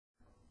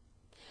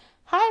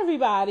Hi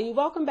everybody,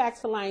 welcome back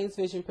to Lions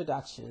Vision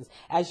Productions.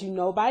 As you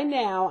know by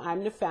now,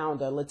 I'm the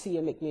founder,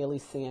 Latia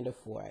McNeely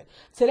Sandiford.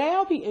 Today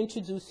I'll be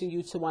introducing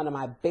you to one of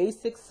my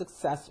basic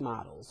success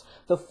models,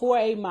 the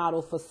 4A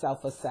model for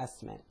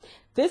self-assessment.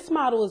 This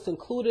model is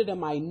included in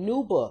my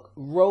new book,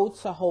 Road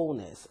to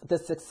Wholeness, the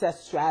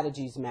Success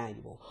Strategies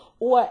Manual,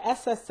 or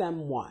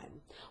SSM-1.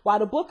 While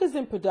the book is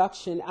in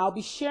production, I'll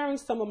be sharing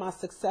some of my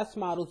success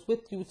models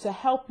with you to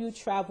help you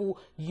travel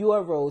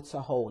your road to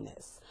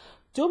wholeness.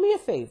 Do me a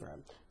favor,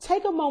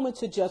 take a moment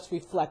to just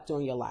reflect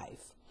on your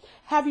life.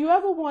 Have you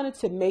ever wanted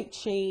to make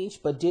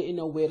change but didn't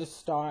know where to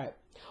start?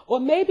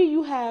 Or maybe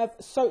you have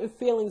certain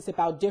feelings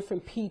about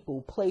different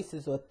people,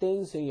 places, or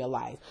things in your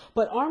life,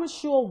 but aren't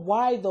sure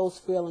why those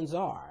feelings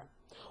are.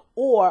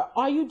 Or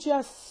are you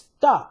just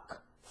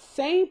stuck?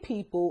 Same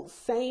people,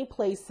 same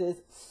places,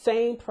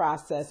 same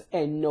process,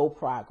 and no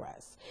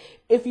progress.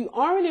 If you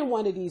aren't in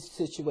one of these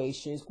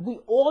situations, we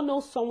all know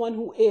someone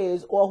who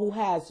is or who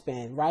has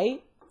been,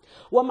 right?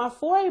 Well, my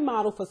 4A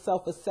model for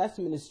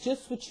self-assessment is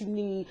just what you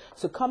need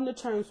to come to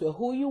terms with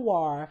who you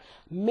are,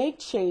 make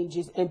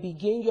changes, and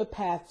begin your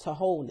path to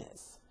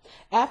wholeness.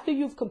 After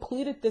you've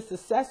completed this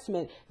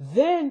assessment,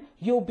 then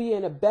you'll be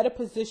in a better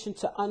position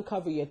to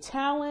uncover your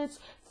talents,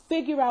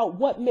 figure out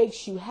what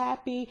makes you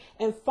happy,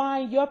 and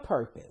find your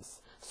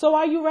purpose. So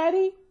are you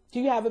ready? Do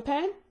you have a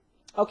pen?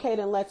 Okay,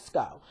 then let's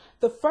go.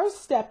 The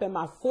first step in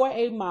my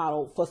 4A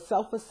model for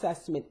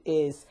self-assessment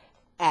is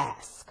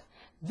ask.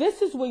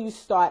 This is where you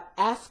start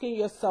asking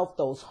yourself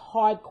those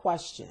hard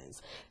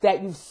questions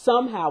that you've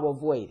somehow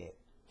avoided.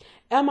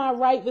 Am I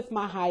right with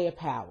my higher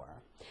power?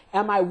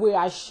 Am I where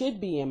I should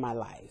be in my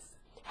life?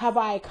 Have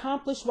I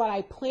accomplished what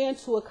I plan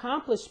to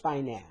accomplish by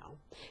now?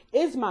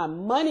 Is my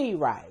money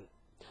right?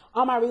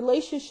 Are my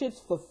relationships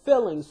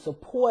fulfilling,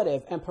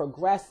 supportive, and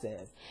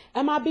progressive?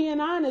 Am I being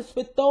honest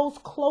with those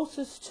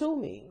closest to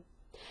me?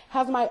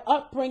 Has my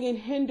upbringing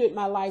hindered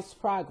my life's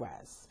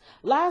progress?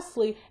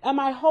 Lastly, am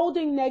I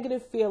holding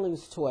negative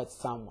feelings towards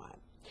someone?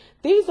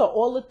 These are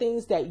all the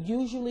things that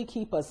usually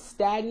keep us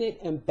stagnant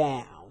and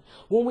bound.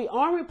 When we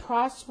aren't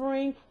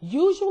prospering,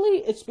 usually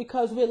it's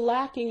because we're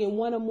lacking in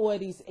one or more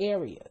of these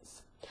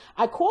areas.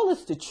 I call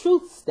this the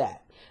truth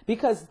step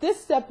because this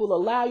step will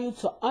allow you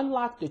to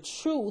unlock the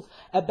truth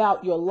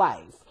about your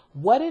life,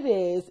 what it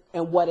is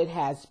and what it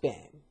has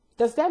been.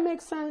 Does that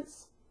make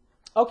sense?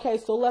 Okay,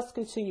 so let's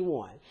continue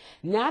on.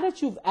 Now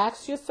that you've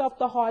asked yourself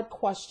the hard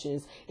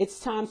questions, it's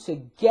time to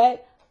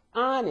get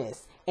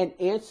honest and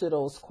answer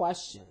those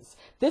questions.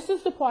 This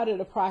is the part of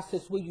the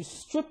process where you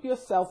strip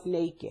yourself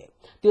naked.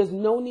 There's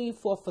no need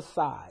for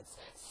facades.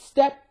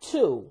 Step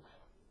 2,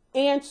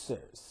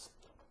 answers.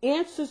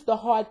 Answers the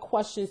hard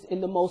questions in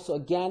the most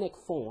organic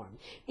form.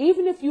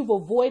 Even if you've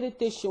avoided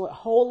this your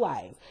whole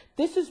life,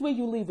 this is where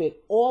you leave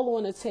it all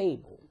on the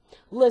table.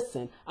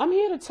 Listen, I'm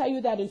here to tell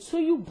you that until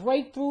you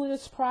break through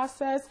this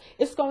process,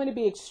 it's going to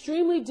be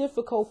extremely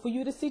difficult for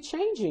you to see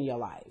change in your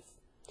life.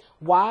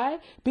 Why?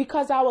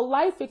 Because our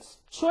life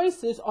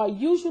choices are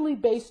usually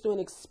based on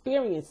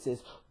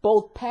experiences,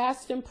 both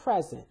past and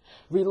present,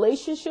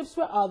 relationships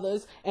with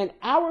others, and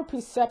our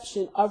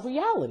perception of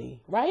reality,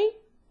 right?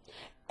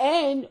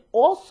 And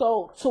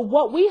also to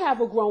what we have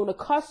grown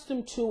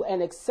accustomed to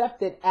and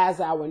accepted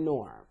as our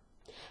norm.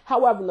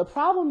 However, the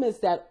problem is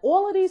that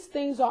all of these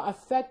things are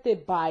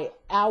affected by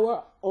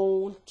our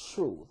own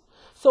truth.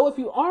 So if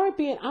you aren't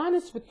being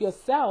honest with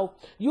yourself,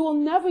 you will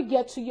never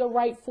get to your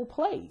rightful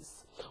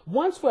place.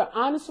 Once we're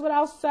honest with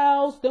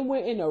ourselves, then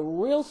we're in a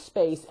real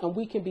space and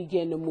we can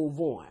begin to move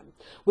on.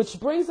 Which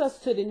brings us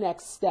to the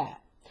next step,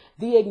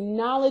 the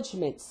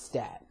acknowledgement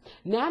step.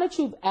 Now that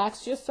you've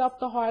asked yourself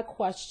the hard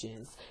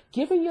questions,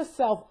 giving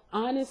yourself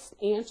honest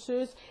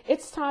answers,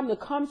 it's time to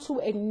come to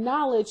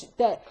acknowledge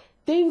that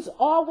things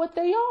are what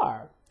they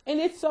are, and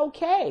it's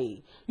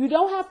okay. You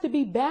don't have to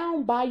be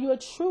bound by your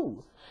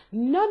truth.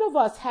 None of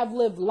us have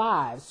lived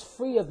lives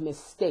free of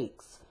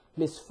mistakes,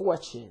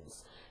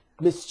 misfortunes,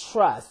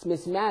 mistrust,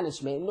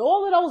 mismanagement, and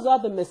all of those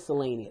other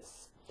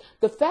miscellaneous.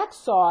 The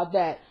facts are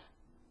that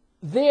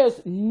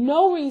there's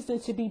no reason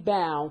to be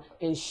bound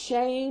in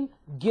shame,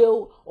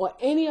 guilt, or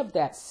any of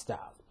that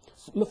stuff.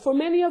 For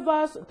many of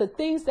us, the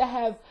things that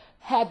have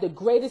had the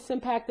greatest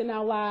impact in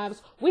our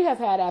lives, we have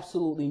had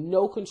absolutely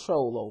no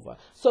control over.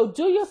 So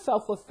do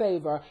yourself a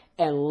favor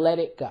and let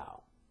it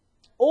go.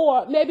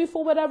 Or maybe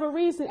for whatever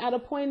reason, at a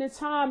point in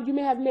time, you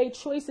may have made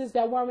choices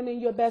that weren't in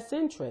your best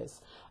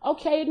interest.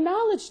 Okay,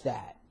 acknowledge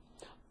that.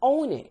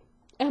 Own it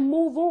and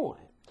move on.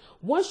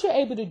 Once you're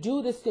able to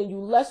do this, then you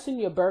lessen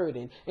your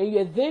burden and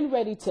you're then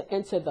ready to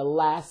enter the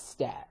last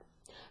step.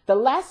 The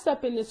last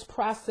step in this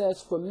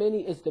process for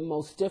many is the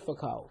most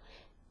difficult.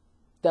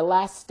 The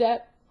last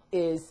step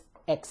is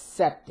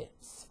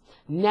acceptance.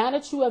 Now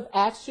that you have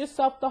asked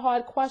yourself the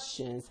hard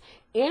questions,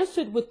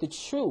 answered with the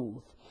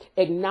truth,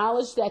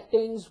 Acknowledge that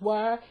things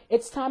were.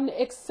 It's time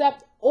to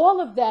accept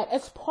all of that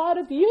as part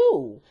of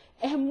you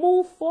and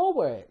move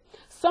forward.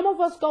 Some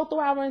of us go through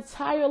our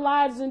entire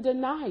lives in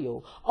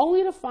denial,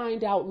 only to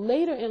find out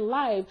later in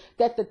life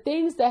that the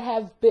things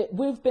that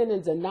we've been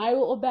in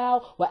denial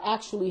about were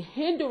actually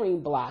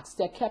hindering blocks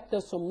that kept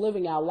us from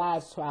living our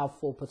lives to our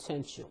full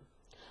potential.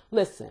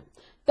 Listen,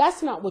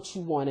 that's not what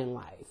you want in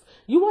life.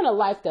 You want a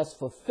life that's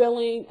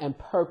fulfilling and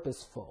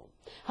purposeful.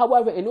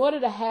 However, in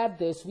order to have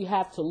this, we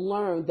have to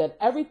learn that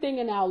everything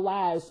in our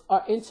lives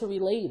are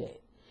interrelated.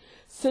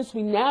 Since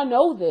we now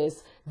know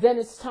this, then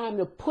it's time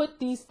to put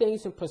these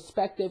things in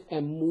perspective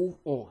and move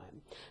on.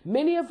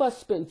 Many of us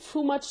spend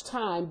too much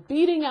time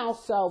beating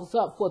ourselves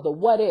up for the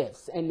what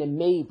ifs and the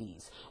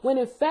maybes, when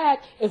in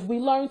fact, if we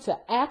learn to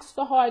ask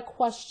the hard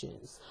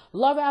questions,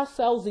 love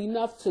ourselves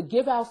enough to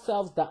give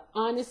ourselves the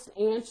honest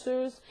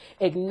answers,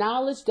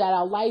 acknowledge that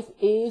our life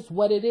is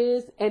what it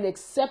is, and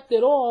accept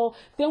it all,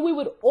 then we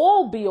would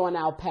all be on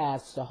our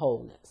paths to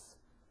wholeness.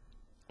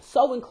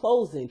 So in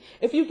closing,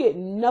 if you get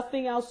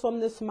nothing else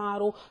from this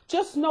model,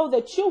 just know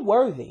that you're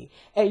worthy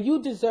and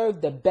you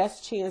deserve the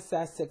best chance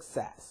at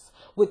success.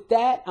 With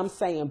that, I'm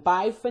saying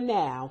bye for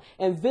now,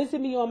 and visit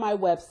me on my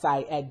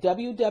website at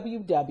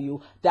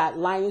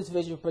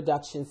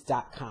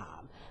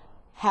www.lionsvisionproductions.com.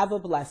 Have a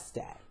blessed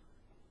day.